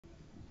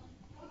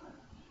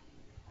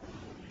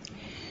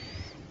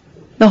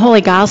The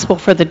Holy Gospel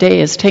for the day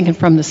is taken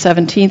from the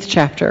 17th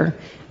chapter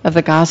of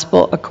the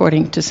Gospel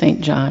according to St.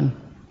 John.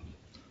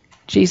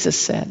 Jesus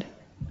said,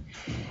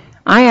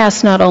 I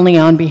ask not only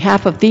on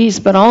behalf of these,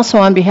 but also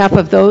on behalf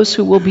of those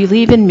who will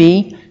believe in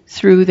me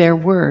through their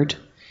word,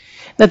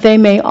 that they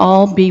may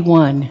all be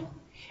one.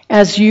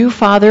 As you,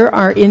 Father,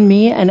 are in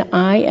me and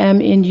I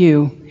am in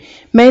you,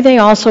 may they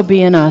also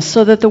be in us,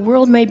 so that the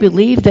world may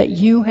believe that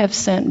you have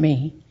sent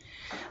me.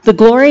 The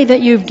glory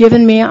that you've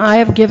given me, I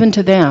have given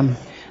to them,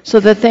 so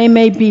that they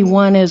may be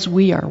one as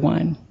we are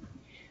one.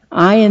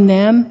 I in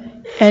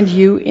them and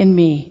you in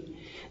me,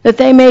 that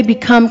they may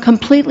become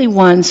completely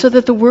one, so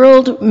that the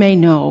world may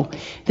know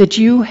that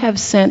you have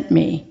sent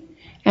me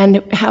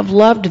and have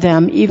loved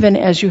them even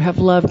as you have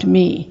loved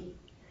me.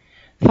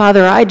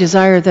 Father, I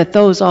desire that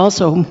those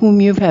also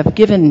whom you have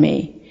given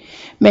me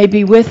may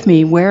be with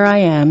me where I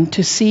am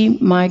to see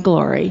my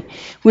glory,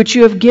 which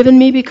you have given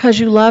me because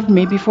you loved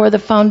me before the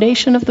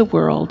foundation of the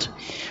world.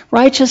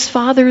 Righteous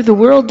Father, the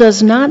world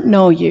does not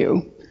know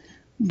you,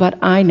 but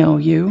I know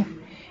you,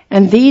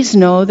 and these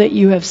know that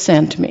you have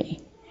sent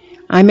me.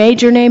 I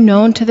made your name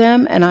known to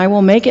them, and I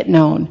will make it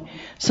known,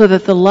 so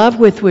that the love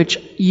with which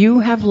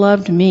you have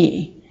loved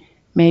me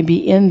may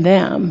be in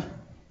them,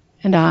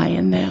 and I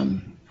in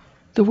them.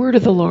 The word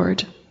of the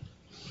Lord.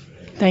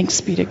 Thanks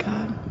be to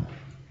God.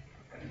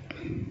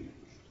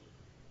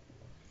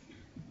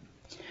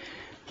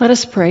 Let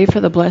us pray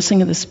for the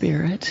blessing of the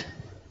Spirit.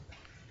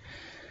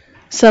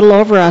 Settle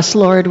over us,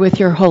 Lord, with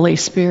your Holy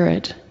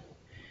Spirit,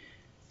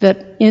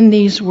 that in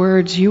these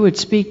words you would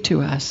speak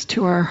to us,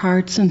 to our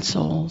hearts and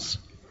souls,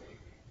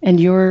 and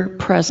your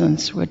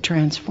presence would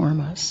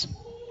transform us.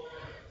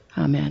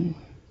 Amen.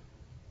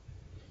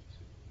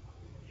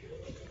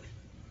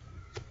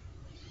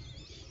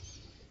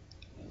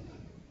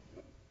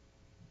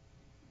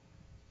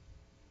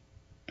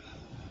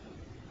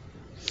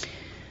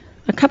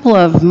 A couple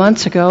of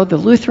months ago, the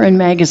Lutheran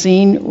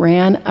magazine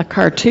ran a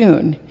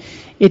cartoon.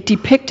 It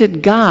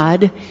depicted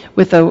God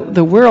with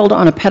the world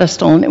on a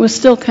pedestal, and it was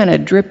still kind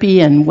of drippy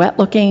and wet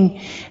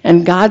looking.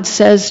 And God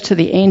says to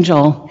the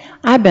angel,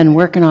 I've been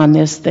working on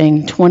this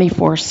thing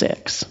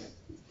 24/6.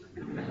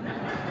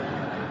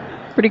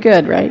 Pretty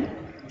good, right?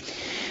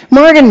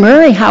 Morgan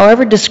Murray,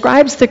 however,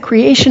 describes the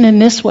creation in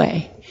this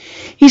way.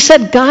 He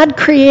said, God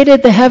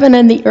created the heaven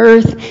and the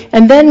earth,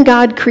 and then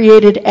God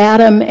created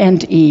Adam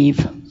and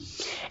Eve.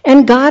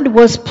 And God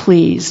was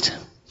pleased.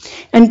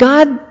 And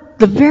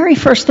the very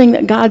first thing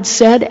that God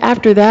said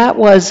after that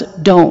was,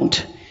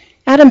 don't.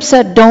 Adam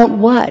said, don't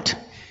what?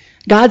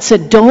 God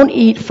said, don't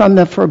eat from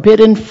the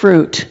forbidden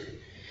fruit.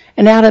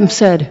 And Adam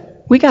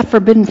said, we got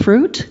forbidden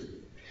fruit?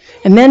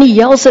 And then he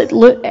yells at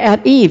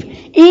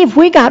Eve, Eve,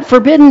 we got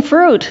forbidden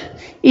fruit.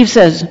 Eve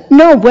says,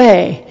 no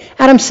way.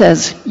 Adam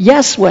says,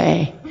 yes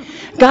way.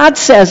 God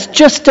says,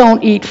 just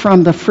don't eat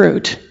from the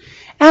fruit.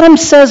 Adam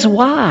says,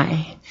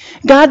 why?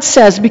 God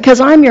says, because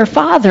I'm your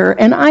father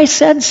and I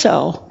said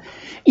so.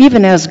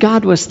 Even as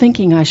God was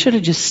thinking, I should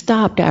have just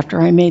stopped after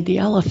I made the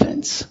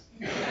elephants.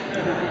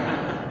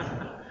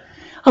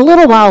 A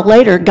little while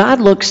later,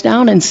 God looks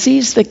down and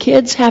sees the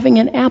kids having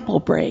an apple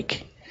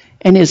break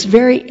and is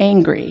very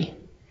angry.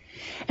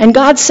 And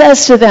God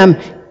says to them,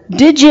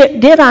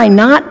 did I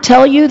not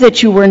tell you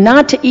that you were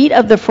not to eat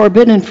of the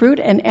forbidden fruit?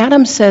 And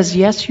Adam says,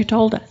 yes, you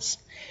told us.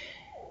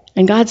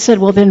 And God said,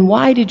 well, then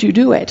why did you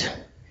do it?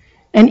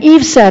 And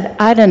Eve said,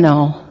 I don't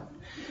know.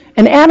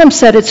 And Adam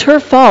said, it's her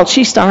fault.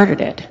 She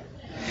started it.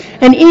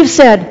 And Eve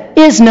said,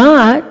 is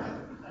not.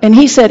 And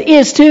he said,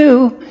 is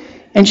too.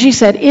 And she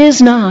said,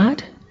 is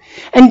not.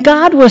 And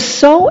God was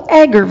so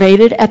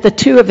aggravated at the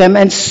two of them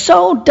and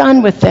so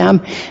done with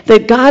them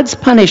that God's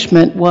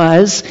punishment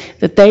was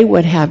that they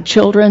would have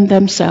children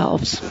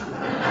themselves.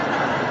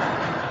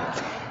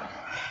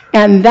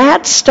 And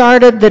that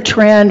started the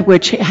trend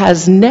which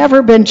has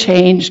never been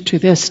changed to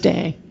this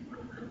day.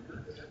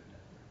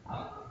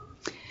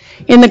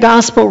 In the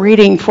gospel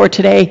reading for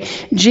today,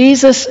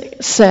 Jesus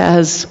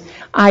says,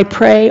 I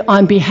pray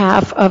on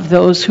behalf of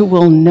those who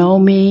will know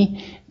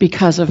me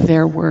because of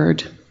their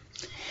word.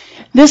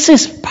 This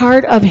is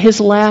part of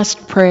his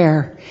last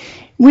prayer.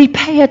 We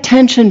pay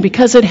attention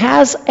because it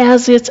has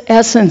as its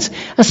essence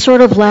a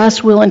sort of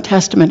last will and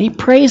testament. He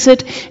prays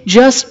it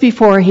just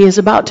before he is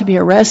about to be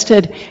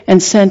arrested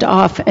and sent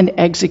off and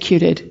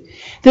executed.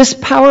 This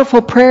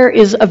powerful prayer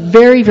is a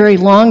very, very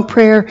long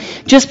prayer.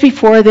 Just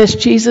before this,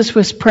 Jesus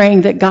was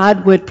praying that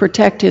God would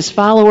protect his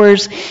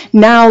followers.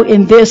 Now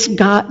in this,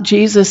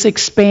 Jesus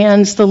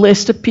expands the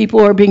list of people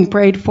who are being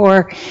prayed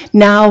for.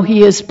 Now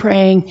he is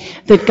praying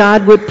that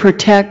God would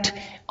protect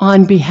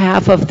on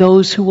behalf of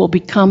those who will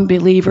become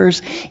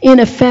believers. In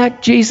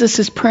effect, Jesus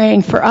is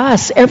praying for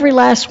us, every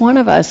last one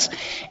of us,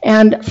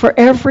 and for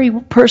every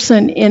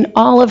person in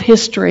all of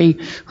history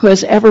who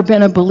has ever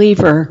been a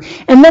believer.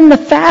 And then the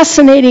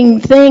fascinating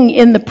thing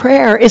in the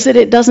prayer is that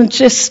it doesn't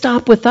just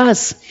stop with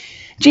us.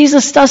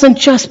 Jesus doesn't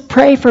just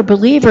pray for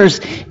believers.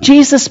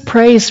 Jesus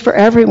prays for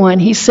everyone.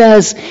 He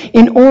says,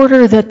 in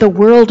order that the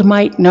world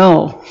might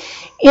know.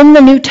 In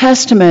the New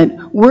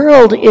Testament,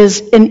 world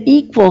is an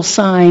equal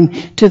sign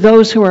to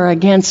those who are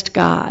against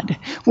God.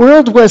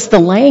 World was the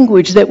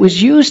language that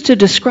was used to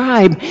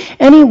describe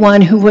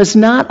anyone who was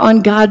not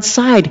on God's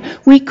side.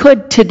 We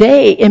could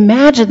today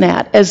imagine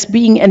that as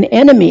being an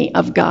enemy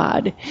of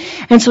God.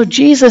 And so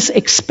Jesus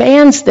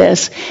expands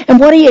this, and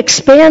what he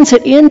expands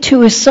it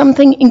into is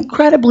something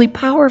incredibly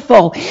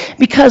powerful,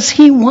 because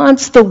he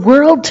wants the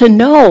world to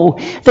know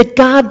that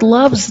God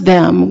loves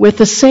them with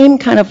the same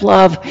kind of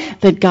love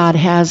that God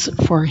has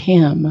for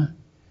him.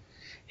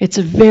 It's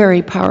a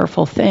very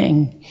powerful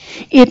thing.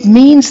 It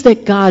means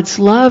that God's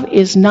love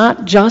is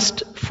not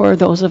just for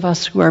those of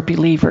us who are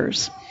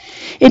believers.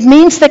 It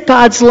means that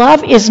God's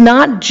love is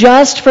not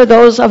just for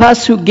those of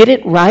us who get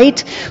it right,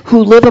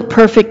 who live a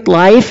perfect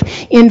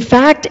life. In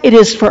fact, it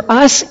is for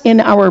us in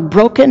our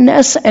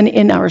brokenness and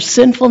in our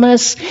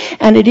sinfulness,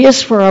 and it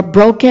is for a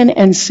broken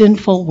and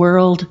sinful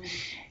world,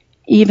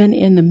 even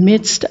in the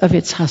midst of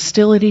its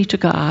hostility to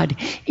God,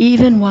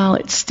 even while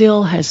it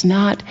still has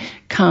not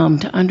come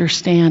to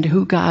understand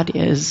who God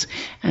is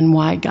and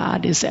why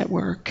God is at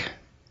work.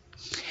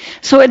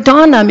 So it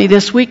dawned on me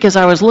this week as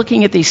I was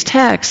looking at these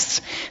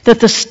texts that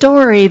the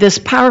story, this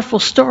powerful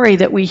story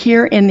that we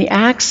hear in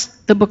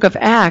the book of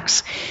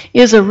Acts,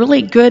 is a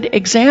really good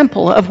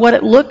example of what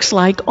it looks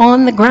like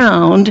on the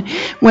ground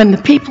when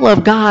the people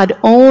of God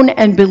own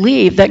and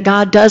believe that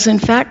God does in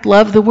fact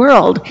love the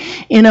world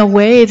in a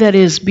way that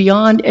is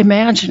beyond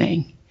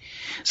imagining.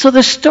 So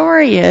the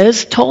story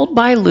is told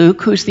by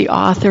Luke, who's the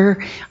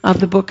author of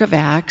the book of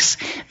Acts,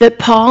 that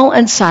Paul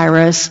and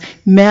Silas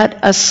met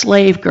a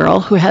slave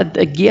girl who had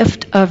the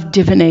gift of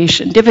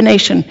divination.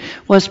 Divination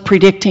was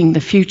predicting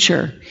the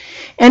future.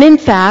 And in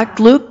fact,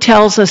 Luke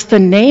tells us the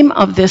name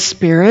of this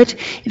spirit.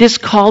 It is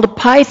called a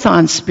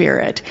python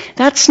spirit.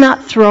 That's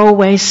not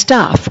throwaway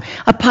stuff.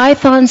 A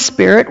python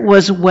spirit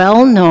was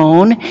well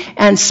known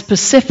and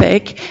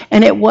specific,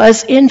 and it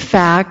was in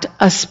fact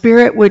a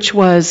spirit which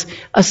was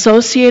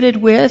associated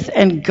with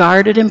and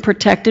guarded and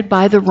protected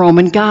by the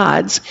Roman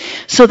gods.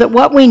 So that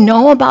what we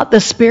know about the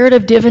spirit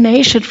of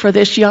divination for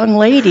this young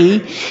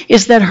lady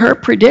is that her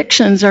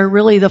predictions are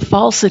really the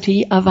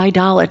falsity of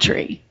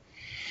idolatry.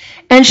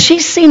 And she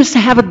seems to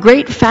have a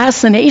great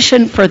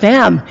fascination for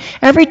them.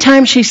 Every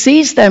time she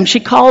sees them, she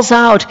calls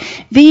out,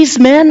 "These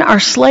men are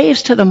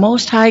slaves to the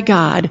Most High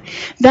God."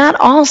 That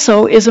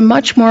also is a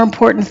much more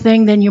important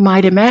thing than you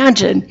might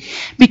imagine.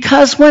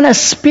 Because when a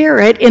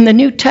spirit in the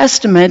New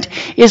Testament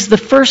is the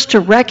first to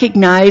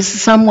recognize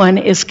someone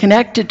is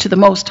connected to the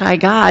Most High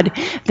God,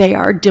 they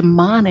are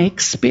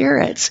demonic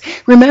spirits.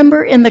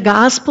 Remember in the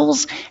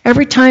Gospels,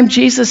 every time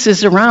Jesus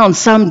is around,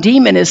 some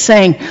demon is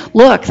saying,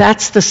 "Look,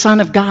 that's the Son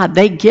of God."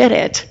 They get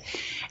it.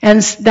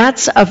 And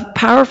that's a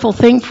powerful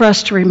thing for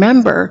us to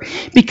remember,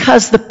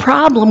 because the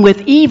problem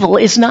with evil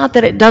is not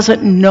that it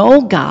doesn't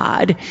know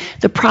God.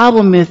 The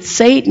problem with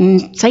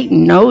Satan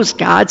knows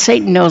God.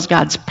 Satan knows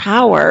God's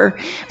power,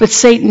 but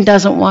Satan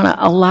doesn't want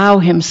to allow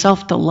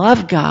himself to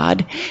love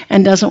God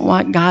and doesn't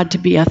want God to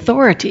be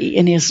authority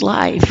in his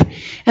life.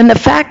 And the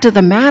fact of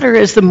the matter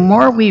is, the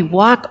more we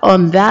walk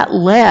on that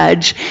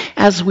ledge,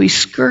 as we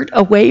skirt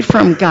away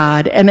from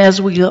God and as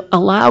we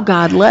allow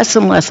God less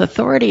and less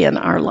authority in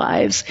our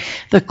lives,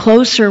 the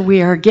closer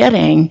we are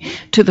getting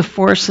to the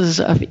forces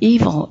of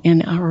evil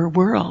in our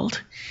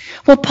world.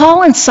 Well,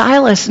 Paul and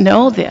Silas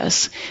know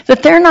this,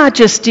 that they're not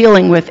just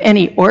dealing with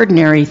any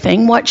ordinary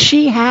thing. What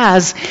she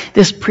has,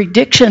 this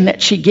prediction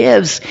that she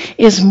gives,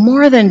 is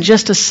more than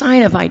just a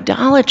sign of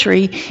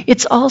idolatry.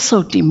 It's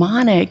also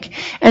demonic.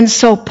 And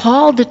so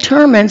Paul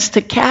determines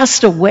to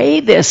cast away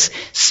this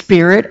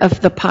spirit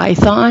of the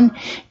python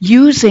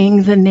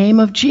using the name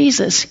of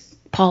Jesus.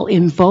 Paul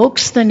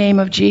invokes the name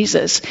of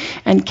Jesus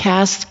and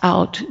casts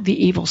out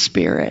the evil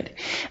spirit.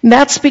 And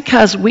that's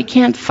because we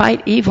can't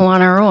fight evil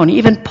on our own.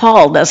 Even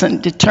Paul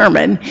doesn't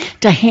determine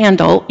to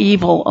handle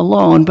evil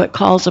alone, but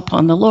calls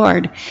upon the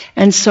Lord.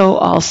 And so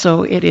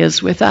also it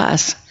is with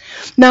us.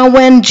 Now,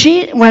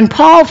 when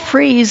Paul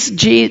frees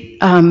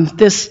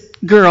this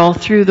girl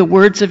through the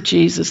words of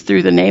Jesus,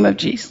 through the name of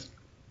Jesus,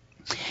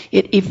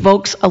 it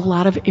evokes a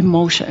lot of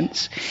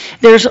emotions.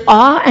 There's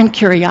awe and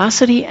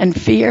curiosity and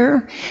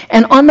fear.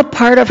 And on the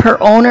part of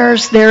her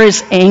owners, there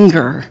is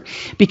anger,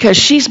 because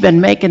she's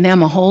been making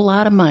them a whole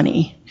lot of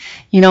money.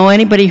 You know,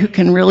 anybody who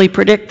can really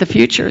predict the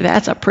future,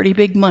 that's a pretty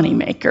big money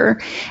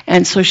maker.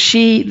 And so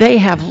they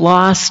have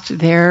lost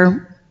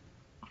their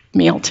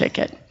meal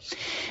ticket.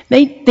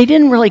 They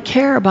didn't really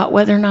care about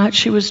whether or not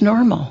she was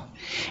normal.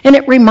 And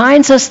it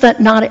reminds us that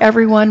not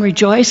everyone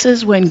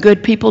rejoices when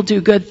good people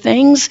do good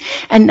things,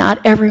 and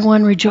not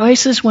everyone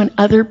rejoices when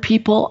other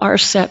people are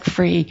set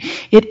free.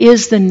 It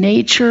is the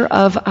nature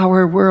of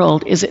our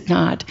world, is it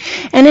not?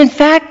 And in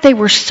fact, they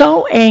were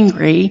so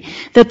angry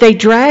that they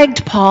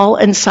dragged Paul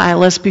and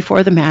Silas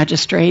before the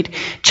magistrate,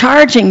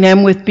 charging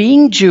them with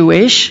being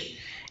Jewish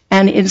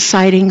and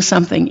inciting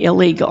something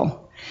illegal.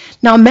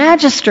 Now,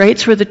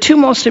 magistrates were the two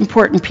most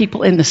important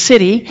people in the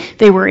city.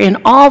 They were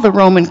in all the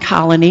Roman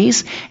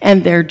colonies,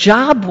 and their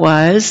job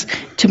was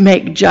to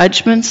make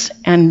judgments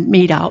and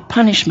mete out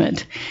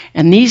punishment.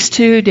 And these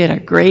two did a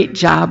great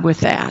job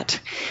with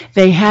that.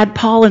 They had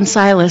Paul and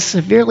Silas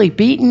severely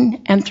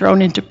beaten and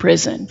thrown into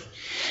prison.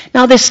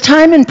 Now, this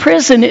time in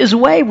prison is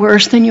way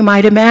worse than you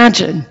might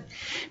imagine.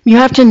 You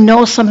have to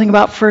know something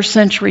about first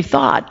century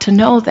thought to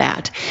know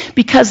that,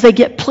 because they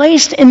get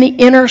placed in the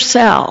inner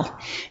cell.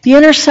 The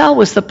inner cell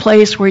was the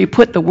place where you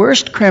put the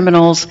worst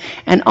criminals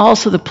and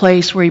also the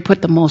place where you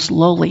put the most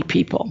lowly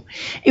people.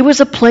 It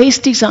was a place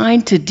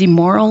designed to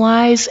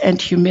demoralize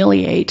and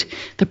humiliate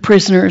the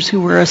prisoners who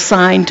were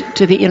assigned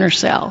to the inner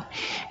cell.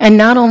 And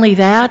not only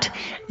that,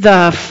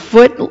 the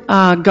foot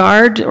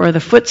guard or the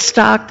foot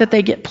stock that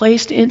they get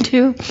placed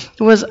into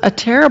was a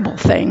terrible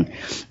thing.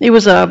 It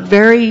was a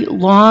very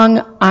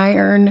long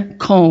iron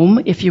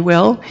comb, if you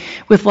will,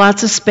 with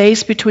lots of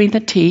space between the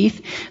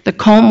teeth. The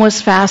comb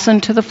was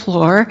fastened to the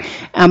floor.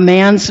 A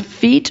man's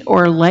feet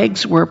or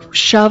legs were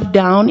shoved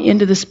down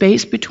into the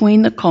space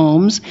between the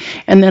combs,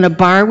 and then a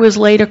bar was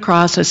laid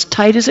across as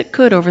tight as it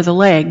could over the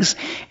legs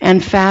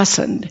and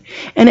fastened.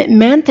 And it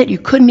meant that you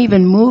couldn't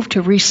even move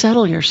to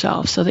resettle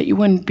yourself so that you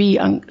wouldn't be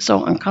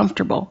so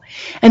uncomfortable.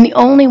 And the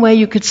only way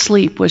you could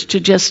sleep was to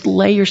just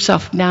lay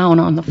yourself down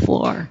on the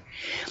floor.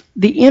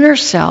 The inner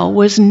cell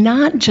was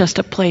not just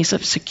a place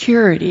of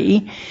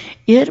security,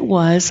 it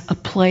was a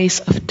place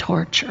of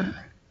torture.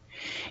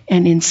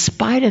 And in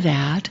spite of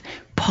that,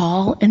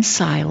 Paul and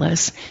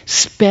Silas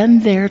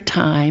spend their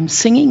time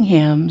singing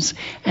hymns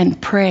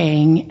and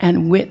praying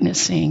and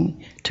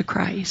witnessing to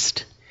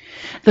Christ.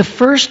 The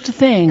first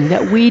thing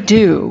that we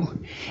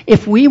do,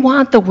 if we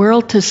want the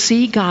world to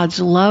see God's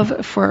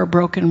love for a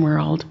broken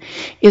world,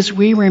 is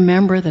we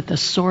remember that the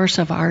source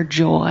of our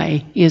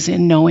joy is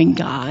in knowing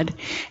God,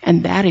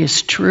 and that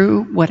is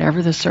true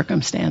whatever the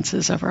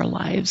circumstances of our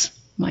lives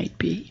might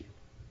be.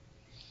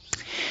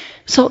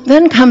 So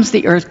then comes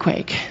the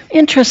earthquake.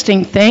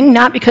 Interesting thing,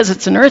 not because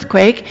it's an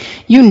earthquake.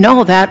 You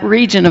know that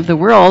region of the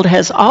world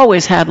has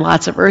always had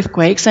lots of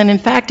earthquakes. And in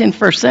fact, in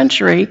first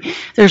century,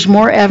 there's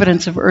more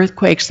evidence of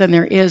earthquakes than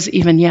there is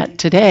even yet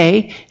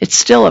today. It's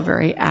still a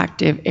very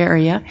active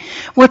area.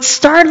 What's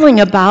startling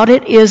about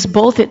it is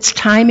both its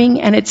timing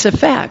and its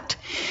effect.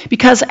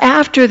 Because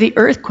after the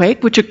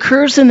earthquake, which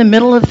occurs in the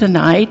middle of the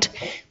night,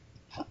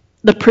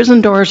 the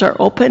prison doors are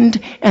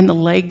opened and the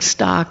leg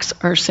stocks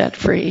are set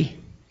free.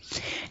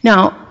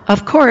 Now,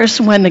 of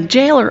course, when the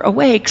jailer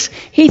awakes,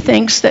 he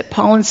thinks that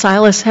Paul and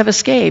Silas have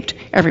escaped.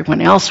 Everyone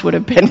else would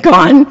have been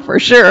gone, for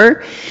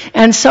sure.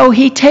 And so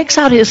he takes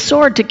out his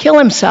sword to kill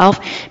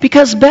himself,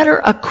 because better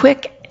a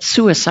quick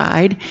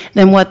suicide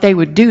than what they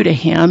would do to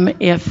him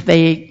if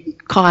they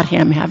caught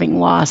him having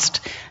lost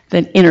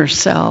the inner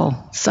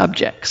cell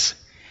subjects.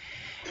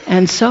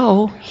 And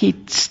so he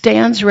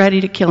stands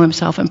ready to kill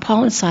himself, and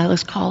Paul and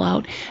Silas call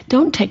out,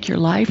 "Don't take your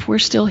life, we're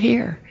still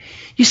here."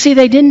 You see,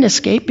 they didn't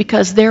escape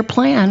because their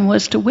plan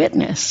was to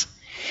witness.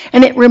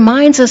 And it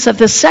reminds us of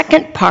the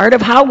second part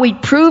of how we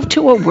prove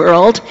to a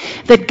world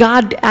that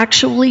God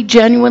actually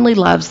genuinely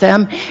loves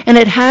them, and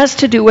it has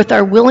to do with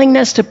our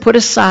willingness to put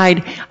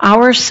aside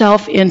our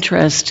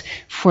self-interest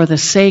for the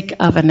sake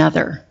of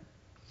another.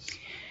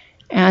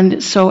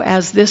 And so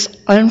as this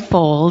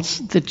unfolds,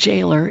 the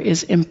jailer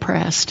is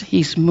impressed.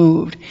 He's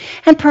moved.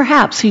 And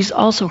perhaps he's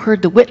also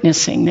heard the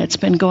witnessing that's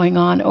been going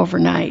on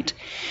overnight.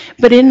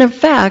 But in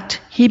effect,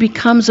 he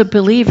becomes a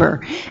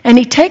believer. And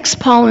he takes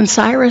Paul and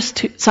Silas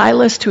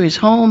to his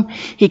home.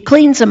 He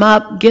cleans them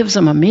up, gives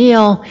them a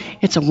meal.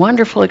 It's a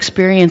wonderful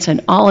experience,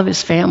 and all of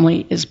his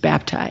family is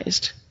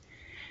baptized.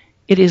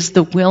 It is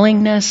the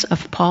willingness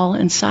of Paul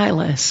and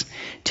Silas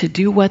to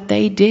do what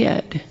they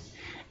did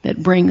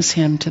that brings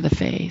him to the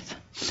faith.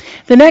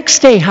 The next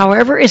day,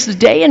 however, is the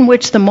day in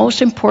which the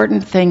most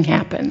important thing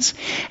happens.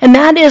 And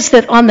that is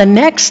that on the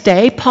next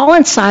day, Paul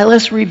and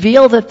Silas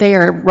reveal that they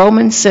are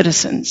Roman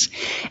citizens.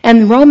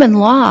 And Roman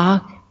law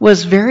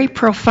was very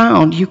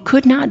profound. You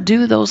could not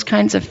do those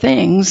kinds of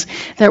things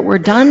that were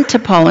done to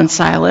Paul and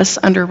Silas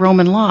under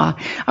Roman law.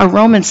 A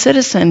Roman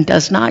citizen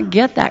does not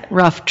get that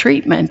rough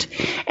treatment.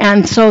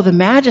 And so the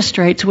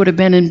magistrates would have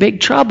been in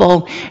big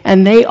trouble,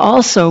 and they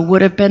also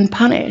would have been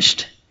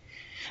punished.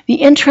 The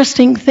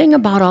interesting thing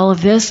about all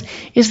of this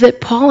is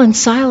that Paul and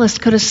Silas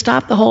could have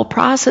stopped the whole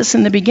process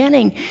in the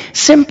beginning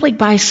simply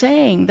by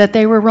saying that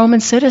they were Roman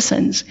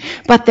citizens.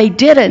 But they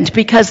didn't,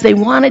 because they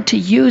wanted to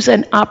use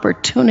an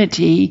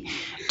opportunity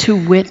to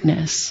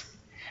witness.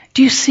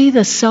 Do you see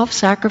the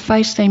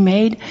self-sacrifice they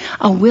made?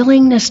 A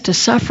willingness to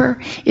suffer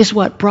is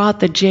what brought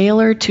the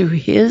jailer to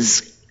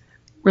his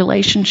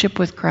relationship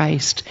with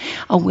Christ.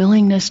 A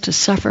willingness to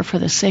suffer for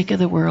the sake of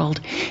the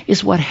world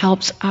is what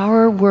helps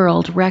our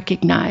world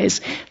recognize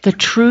the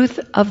truth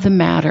of the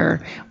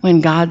matter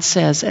when God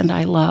says, "And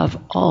I love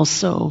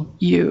also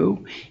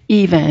you,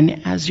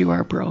 even as you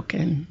are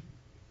broken."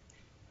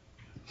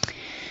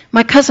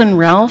 My cousin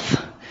Ralph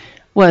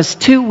was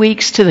 2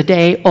 weeks to the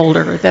day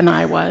older than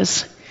I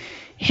was.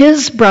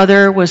 His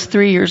brother was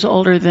 3 years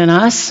older than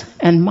us,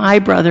 and my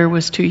brother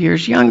was 2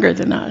 years younger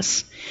than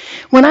us.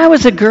 When I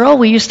was a girl,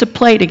 we used to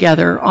play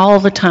together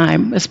all the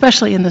time,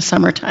 especially in the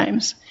summer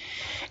times.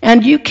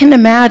 And you can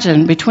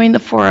imagine, between the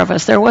four of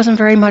us, there wasn't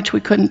very much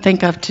we couldn't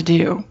think of to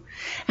do.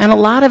 And a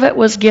lot of it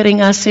was getting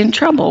us in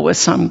trouble with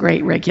some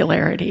great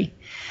regularity.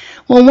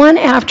 Well, one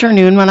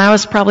afternoon when I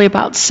was probably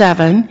about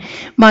 7,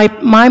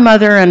 my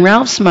mother and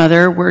Ralph's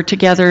mother were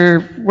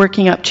together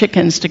working up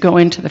chickens to go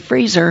into the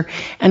freezer,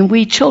 and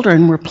we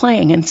children were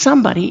playing, and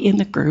somebody in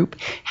the group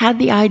had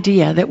the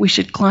idea that we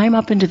should climb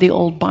up into the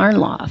old barn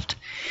loft.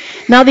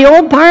 Now, the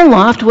old barn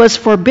loft was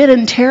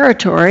forbidden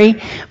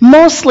territory,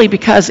 mostly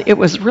because it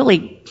was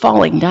really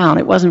falling down.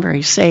 It wasn't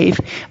very safe,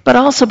 but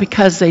also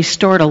because they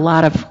stored a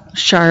lot of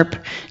sharp,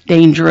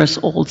 dangerous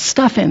old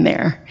stuff in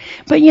there.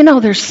 But you know,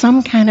 there's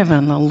some kind of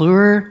an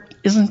allure,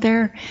 isn't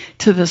there,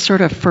 to the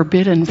sort of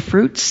forbidden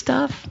fruit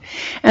stuff?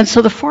 And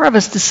so the four of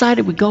us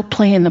decided we'd go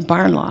play in the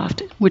barn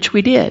loft, which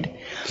we did.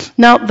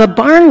 Now, the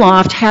barn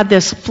loft had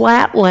this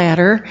flat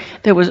ladder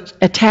that was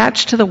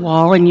attached to the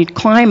wall, and you'd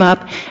climb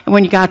up, and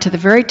when you got to the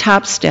very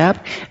top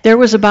step, there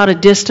was about a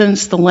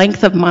distance the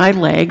length of my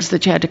legs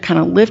that you had to kind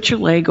of lift your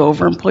leg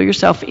over and pull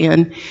yourself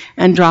in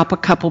and drop a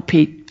couple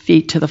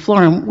feet to the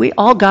floor. And we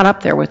all got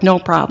up there with no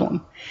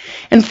problem.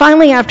 And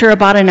finally, after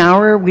about an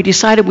hour, we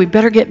decided we'd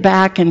better get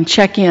back and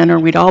check in or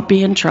we'd all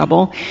be in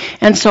trouble.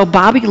 And so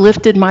Bobby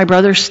lifted my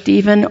brother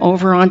Stephen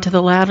over onto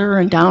the ladder,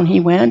 and down he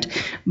went.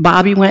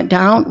 Bobby went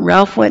down,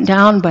 Ralph went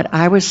down, but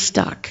I was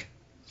stuck.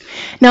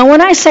 Now,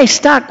 when I say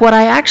stuck, what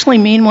I actually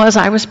mean was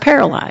I was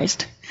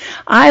paralyzed.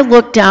 I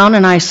looked down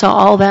and I saw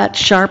all that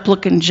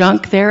sharp-looking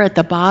junk there at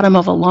the bottom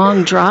of a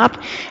long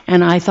drop,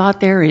 and I thought,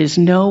 there is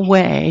no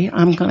way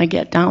I'm going to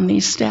get down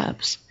these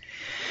steps.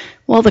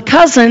 Well, the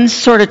cousins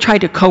sort of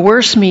tried to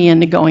coerce me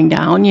into going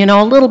down, you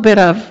know, a little bit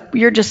of,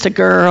 you're just a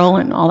girl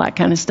and all that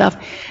kind of stuff.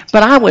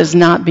 But I was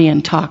not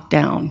being talked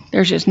down.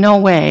 There's just no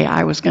way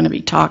I was going to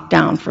be talked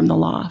down from the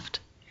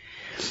loft.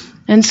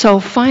 And so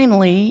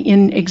finally,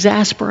 in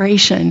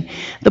exasperation,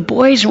 the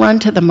boys run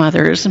to the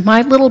mothers, and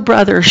my little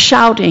brother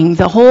shouting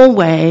the whole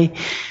way,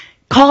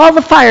 call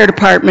the fire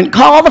department,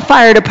 call the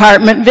fire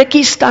department,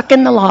 Vicky's stuck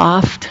in the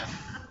loft.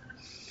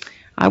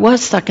 I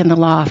was stuck in the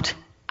loft.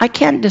 I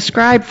can't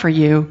describe for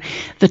you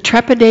the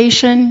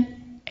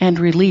trepidation and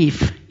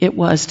relief it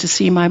was to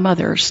see my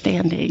mother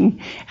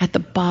standing at the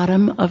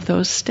bottom of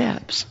those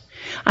steps.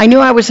 I knew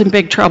I was in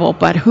big trouble,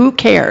 but who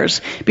cares?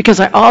 Because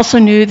I also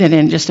knew that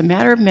in just a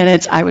matter of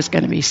minutes, I was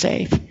going to be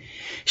safe.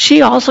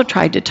 She also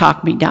tried to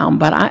talk me down,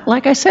 but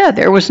like I said,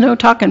 there was no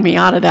talking me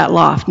out of that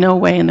loft, no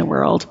way in the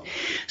world.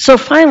 So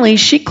finally,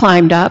 she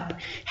climbed up,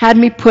 had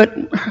me put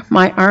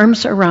my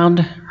arms around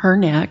her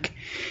neck,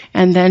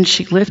 and then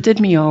she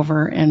lifted me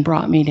over and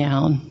brought me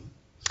down.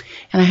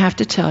 And I have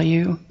to tell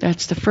you,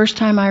 that's the first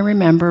time I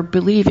remember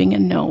believing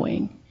and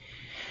knowing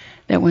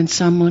that when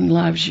someone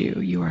loves you,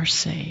 you are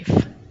safe.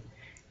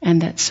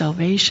 And that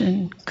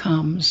salvation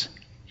comes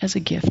as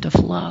a gift of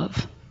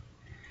love.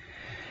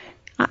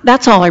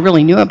 That's all I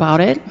really knew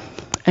about it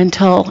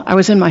until I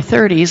was in my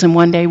 30s, and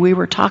one day we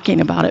were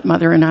talking about it,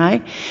 Mother and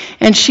I,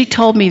 and she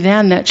told me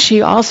then that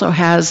she also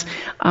has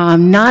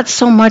not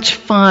so much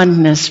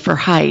fondness for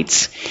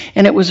heights,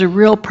 and it was a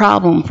real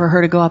problem for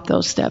her to go up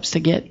those steps to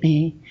get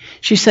me.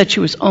 She said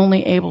she was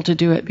only able to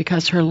do it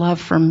because her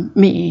love for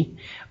me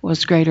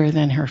was greater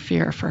than her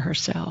fear for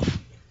herself.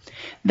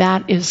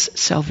 That is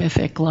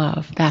salvific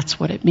love. That's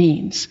what it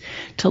means,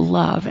 to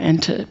love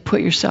and to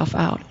put yourself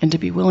out and to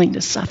be willing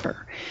to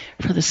suffer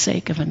for the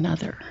sake of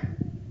another.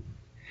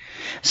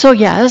 So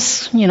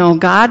yes, you know,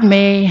 God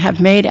may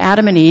have made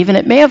Adam and Eve, and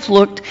it may have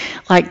looked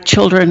like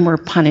children were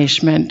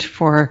punishment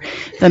for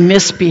the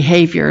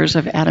misbehaviors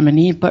of Adam and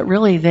Eve, but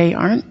really they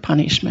aren't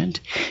punishment,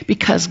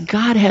 because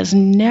God has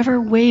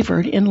never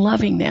wavered in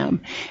loving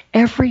them.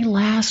 Every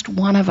last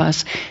one of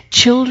us,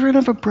 children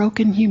of a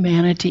broken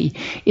humanity,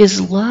 is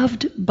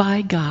loved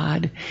by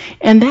God.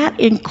 And that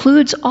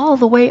includes all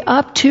the way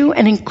up to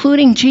and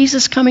including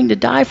Jesus coming to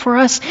die for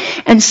us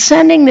and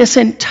sending this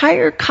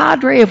entire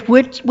cadre of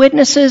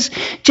witnesses,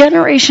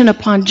 generation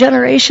upon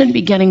generation,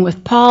 beginning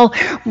with Paul,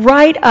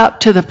 right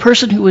up to the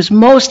person who was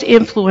most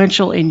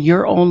influential in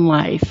your own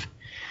life,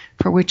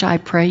 for which I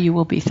pray you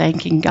will be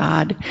thanking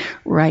God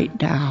right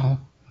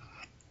now.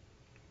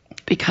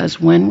 Because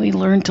when we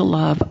learn to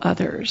love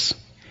others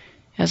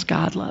as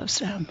God loves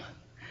them,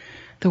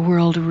 the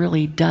world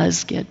really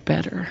does get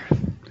better,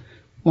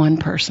 one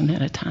person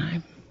at a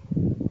time.